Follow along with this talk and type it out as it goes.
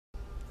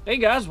Hey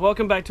guys,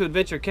 welcome back to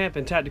Adventure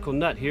Camping. Tactical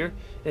Nut here,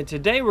 and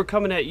today we're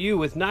coming at you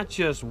with not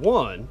just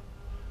one,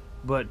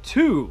 but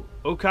two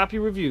Okapi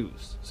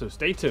reviews, so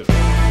stay tuned.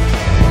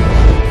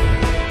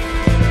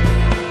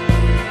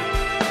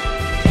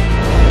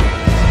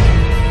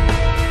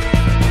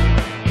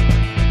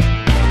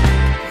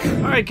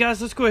 Alright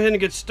guys, let's go ahead and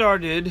get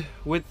started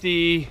with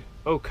the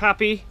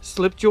Okapi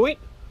slip joint.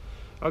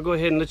 I'll go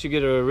ahead and let you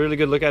get a really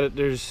good look at it.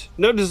 There's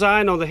no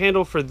design on the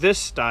handle for this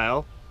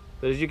style,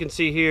 but as you can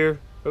see here,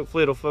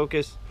 hopefully it'll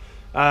focus.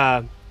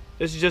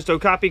 This is just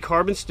Okapi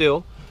carbon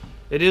steel.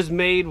 It is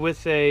made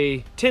with a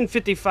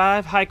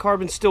 1055 high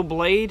carbon steel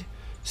blade,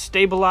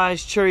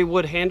 stabilized cherry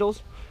wood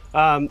handles.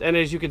 And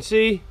as you can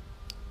see,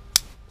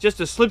 just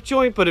a slip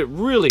joint, but it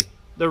really,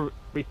 the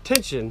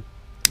retention,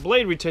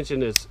 blade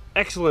retention is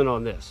excellent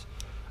on this.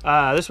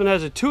 This one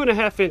has a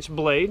 2.5-inch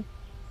blade.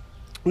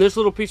 And this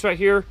little piece right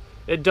here,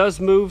 it does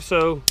move,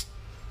 so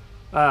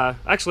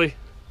actually,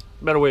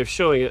 better way of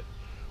showing it.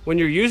 When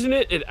you're using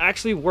it, it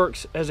actually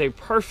works as a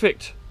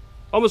perfect,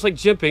 almost like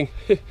jimping,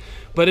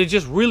 but it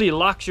just really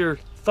locks your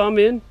thumb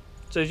in.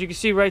 So as you can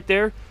see right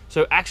there,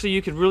 so actually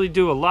you could really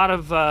do a lot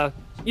of,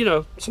 you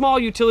know, small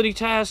utility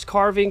tasks,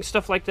 carving,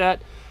 stuff like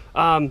that.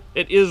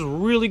 It is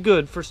really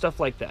good for stuff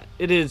like that.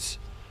 It is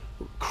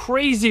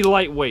crazy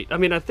lightweight. I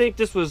mean, I think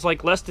this was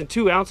like less than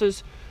 2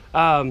 ounces.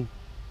 I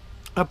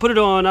put it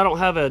on, I don't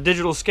have a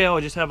digital scale,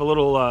 I just have a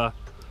little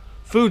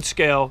food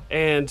scale,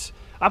 and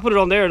I put it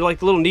on there and like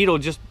the little needle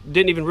just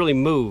didn't even really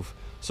move.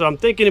 So I'm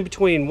thinking in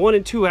between 1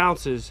 and 2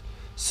 ounces.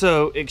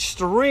 So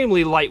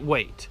extremely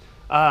lightweight.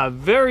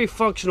 Very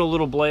functional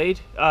little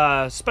blade,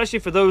 especially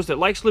for those that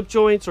like slip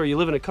joints or you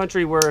live in a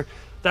country where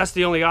that's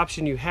the only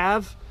option you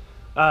have.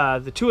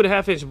 The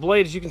 2.5-inch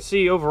blade, as you can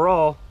see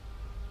overall,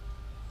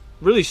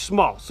 really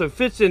small. So it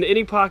fits in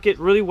any pocket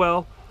really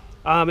well.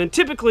 And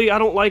typically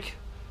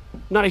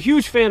not a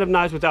huge fan of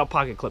knives without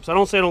pocket clips. I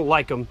don't say I don't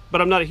like them, but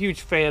I'm not a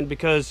huge fan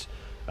because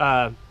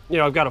you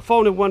know, I've got a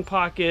phone in one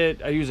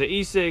pocket, I use an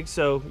e-cig,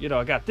 so, you know,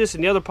 I got this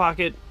in the other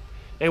pocket,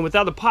 and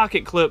without the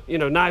pocket clip, you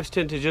know, knives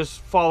tend to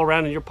just fall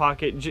around in your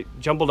pocket,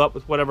 jumbled up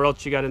with whatever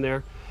else you got in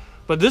there.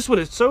 But this one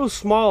is so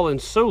small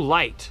and so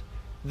light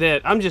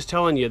that I'm just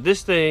telling you,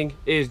 this thing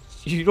is,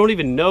 you don't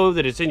even know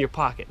that it's in your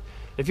pocket.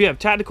 If you have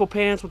tactical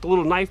pants with a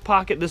little knife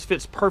pocket, this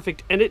fits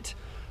perfect in it.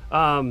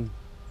 And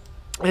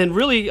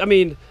really, I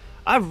mean,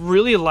 I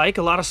really like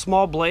a lot of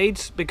small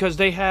blades because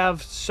they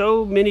have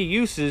so many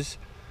uses.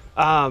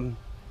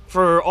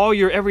 For all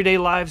your everyday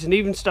lives and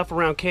even stuff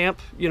around camp.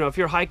 You know, if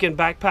you're hiking,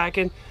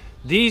 backpacking,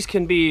 these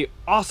can be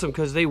awesome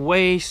because they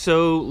weigh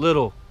so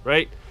little,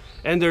 right?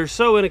 And they're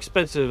so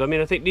inexpensive. I mean,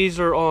 I think these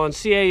are on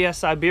CAS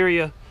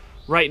Siberia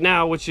right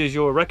now, which is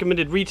your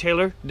recommended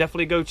retailer.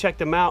 Definitely go check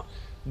them out.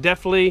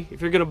 Definitely,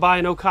 if you're going to buy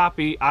an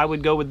Okapi, I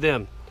would go with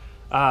them.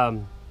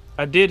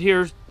 I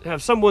did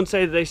have someone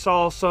say that they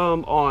saw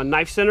some on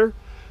Knife Center,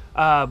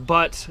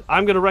 but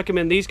I'm going to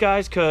recommend these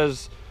guys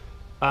because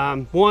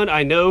one,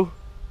 I know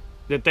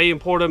that they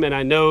import them, and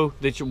I know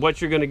that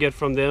what you're going to get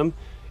from them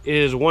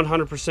is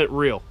 100%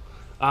 real.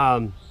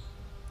 And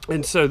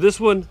so this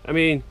one, I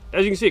mean,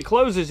 as you can see, it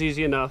closes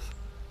easy enough,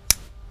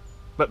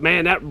 but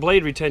man, that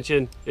blade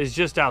retention is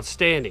just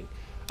outstanding.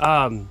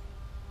 And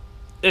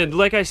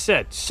like I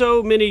said,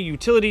 so many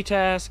utility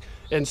tasks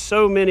and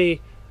so many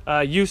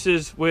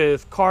uses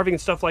with carving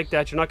and stuff like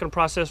that. You're not going to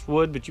process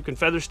wood, but you can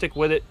feather stick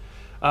with it.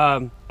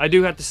 I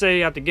do have to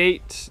say out the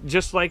gate,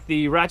 just like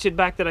the ratchet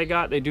back that I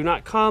got, they do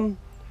not come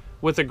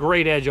with a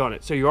great edge on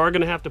it, so you are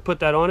going to have to put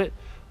that on it.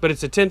 But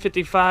it's a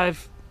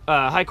 1055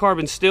 high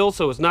carbon steel,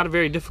 so it's not a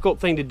very difficult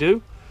thing to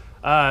do.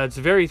 It's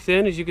very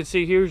thin, as you can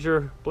see. Here's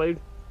your blade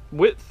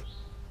width.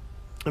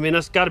 I mean,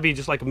 that's got to be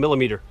just like a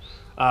millimeter.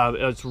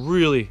 It's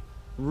really,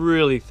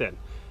 really thin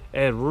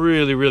and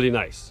really, really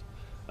nice.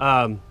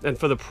 And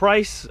for the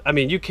price, I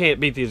mean, you can't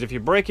beat these. If you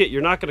break it,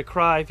 you're not going to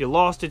cry. If you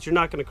lost it, you're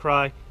not going to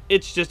cry.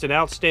 It's just an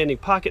outstanding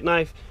pocket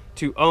knife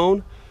to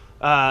own.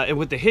 And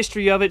with the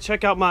history of it,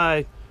 check out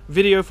my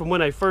video from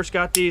when I first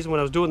got these, when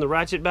I was doing the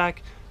ratchet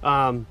back.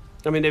 I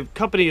mean,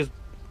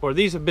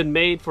 these have been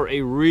made for a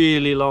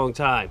really long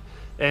time,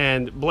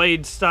 and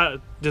blade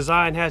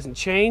design hasn't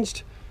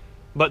changed,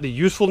 but the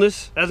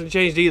usefulness hasn't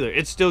changed either.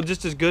 It's still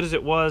just as good as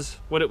it was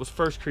when it was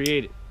first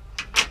created.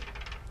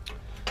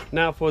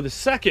 Now for the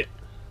second,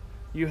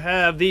 you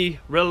have the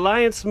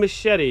Reliance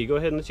Mechete. Go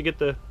ahead and let you get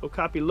the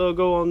Okapi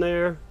logo on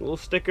there, a little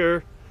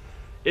sticker.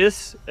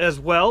 This as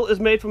well is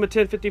made from a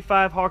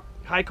 1055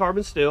 high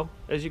carbon steel.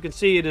 As you can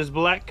see, it is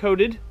black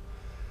coated.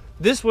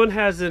 This one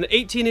has an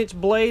 18-inch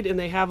blade, and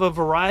they have a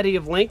variety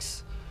of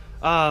lengths,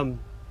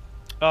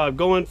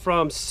 going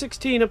from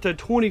 16 up to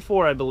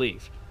 24, I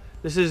believe.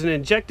 This is an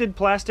injected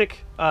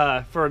plastic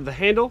for the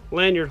handle,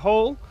 lanyard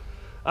hole.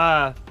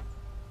 Now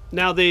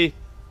the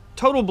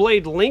total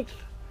blade length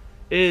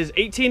is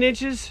 18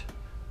 inches,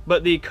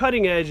 but the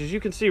cutting edge, as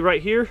you can see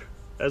right here,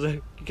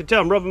 you can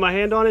tell I'm rubbing my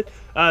hand on it,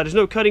 there's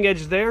no cutting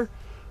edge there,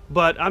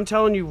 but I'm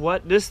telling you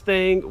what, this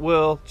thing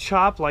will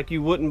chop like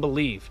you wouldn't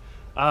believe.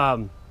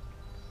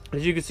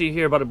 As you can see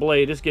here by the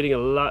blade, it's getting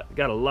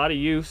got a lot of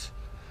use.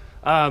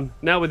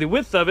 Now with the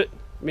width of it,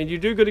 I mean, you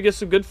do going to get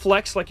some good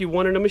flex like you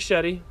want in a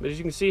machete, but as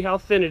you can see how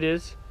thin it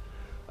is.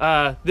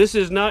 This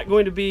is not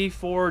going to be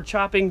for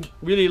chopping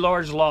really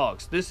large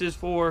logs. This is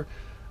for,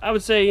 I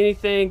would say,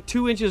 anything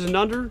 2 inches and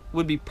under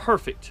would be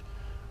perfect.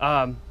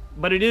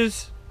 But it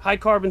is high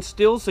carbon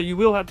steel, so you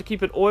will have to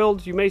keep it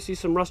oiled. You may see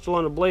some rust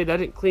on the blade. I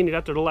didn't clean it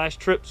after the last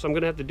trip, so I'm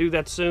going to have to do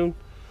that soon.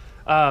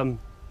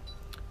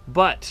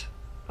 But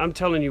I'm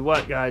telling you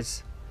what,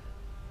 guys,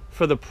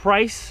 for the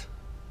price,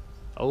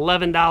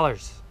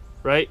 $11,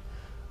 right?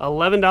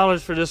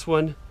 $11 for this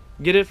one.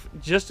 Get it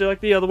just like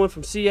the other one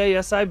from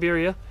CAS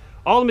Iberia.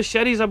 All the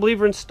machetes, I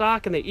believe, are in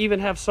stock, and they even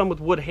have some with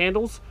wood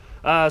handles.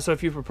 So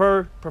if you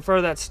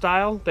prefer that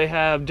style, they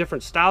have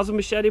different styles of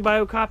machete by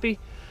Okapi.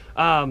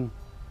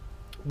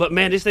 But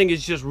man, this thing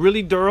is just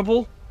really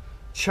durable,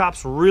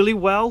 chops really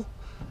well.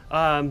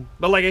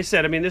 But like I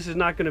said, I mean, this is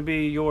not going to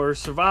be your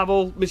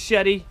survival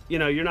machete. You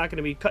know, you're not going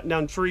to be cutting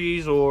down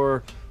trees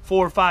or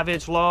 4 or 5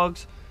 inch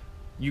logs.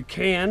 You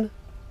can,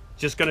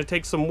 just going to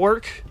take some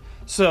work.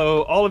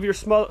 So all of your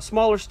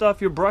smaller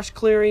stuff, your brush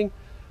clearing,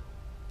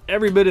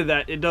 every bit of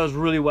that, it does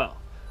really well.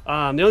 The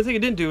only thing it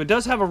didn't do, it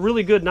does have a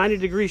really good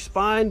 90-degree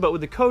spine, but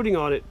with the coating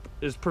on it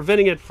is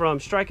preventing it from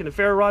striking the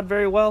ferro rod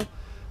very well.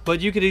 But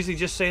you could easily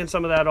just sand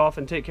some of that off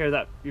and take care of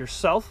that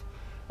yourself.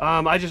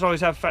 I just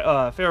always have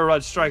ferro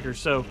rod strikers,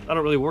 so I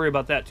don't really worry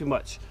about that too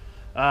much.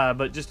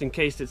 But just in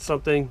case it's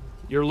something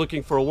you're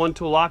looking for a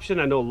one-tool option,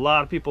 I know a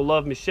lot of people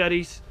love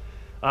machetes.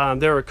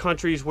 There are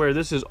countries where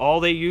this is all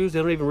they use. They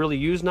don't even really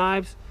use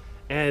knives,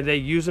 and they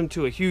use them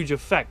to a huge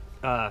effect.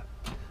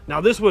 Now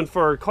this one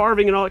for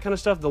carving and all that kind of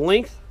stuff, the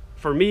length,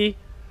 for me,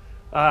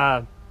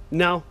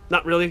 no,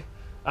 not really.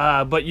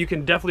 But you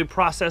can definitely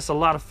process a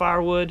lot of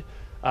firewood.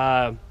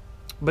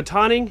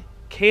 Batoning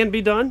can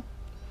be done,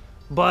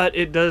 but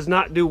it does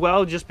not do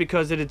well just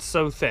because it is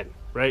so thin,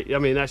 right? I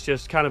mean, that's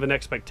just kind of an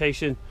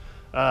expectation.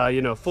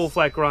 You know, full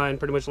flat grind,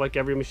 pretty much like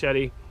every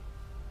machete.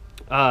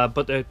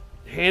 But the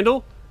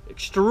handle,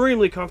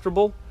 extremely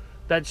comfortable.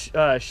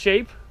 That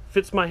shape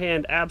fits my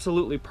hand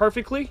absolutely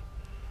perfectly.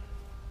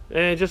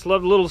 And just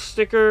love the little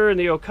sticker and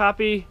the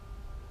Okapi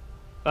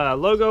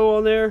logo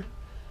on there.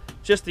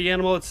 Just the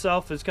animal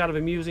itself is kind of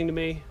amusing to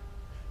me,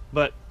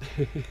 but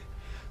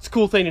it's a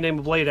cool thing to name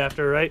a blade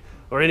after, right?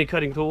 Or any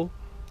cutting tool.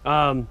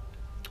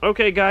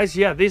 Okay, guys,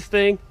 yeah, this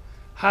thing,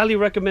 highly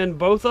recommend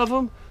both of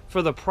them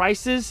for the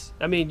prices.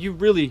 I mean, you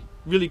really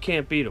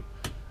can't beat them.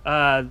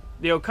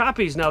 The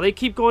Okapis, now they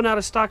keep going out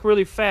of stock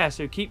really fast,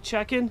 so keep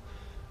checking.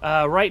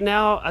 Right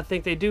now, I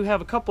think they do have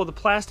a couple of the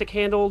plastic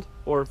handled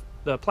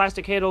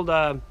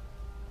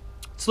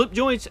slip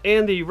joints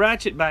and the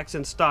ratchet backs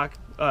in stock.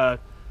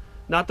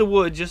 Not the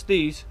wood, just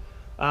these.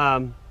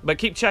 But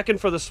keep checking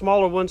for the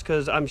smaller ones,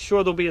 because I'm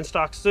sure they'll be in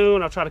stock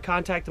soon. I'll try to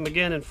contact them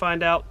again and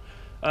find out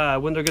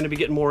when they're going to be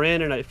getting more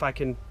in, and if I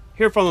can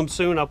hear from them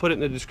soon, I'll put it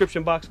in the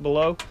description box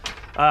below.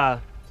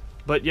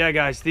 But yeah,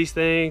 guys, these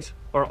things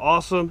are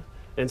awesome.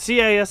 And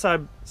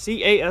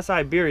CAS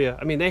Iberia,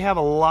 I mean, they have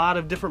a lot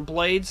of different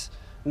blades,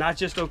 not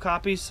just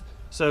Okapis,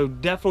 so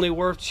definitely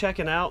worth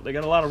checking out. They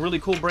got a lot of really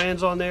cool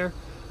brands on there.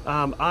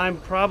 I'm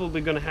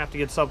probably going to have to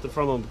get something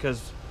from them,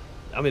 because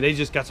I mean, they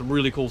just got some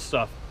really cool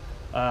stuff.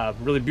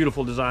 Really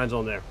beautiful designs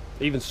on there.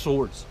 Even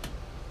swords.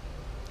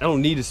 I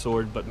don't need a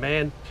sword, but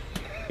man,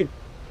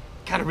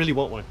 kind of really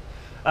want one.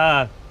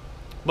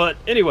 But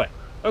anyway,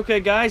 okay,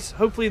 guys,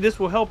 hopefully this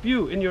will help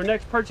you in your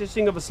next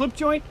purchasing of a slip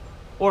joint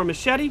or a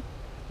machete.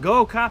 Go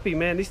Okapi,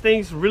 man. These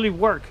things really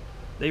work.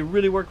 They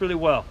really work really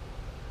well.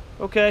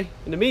 Okay,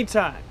 in the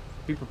meantime,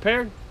 be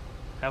prepared,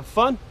 have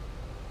fun,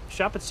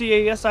 shop at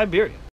CAS Iberia.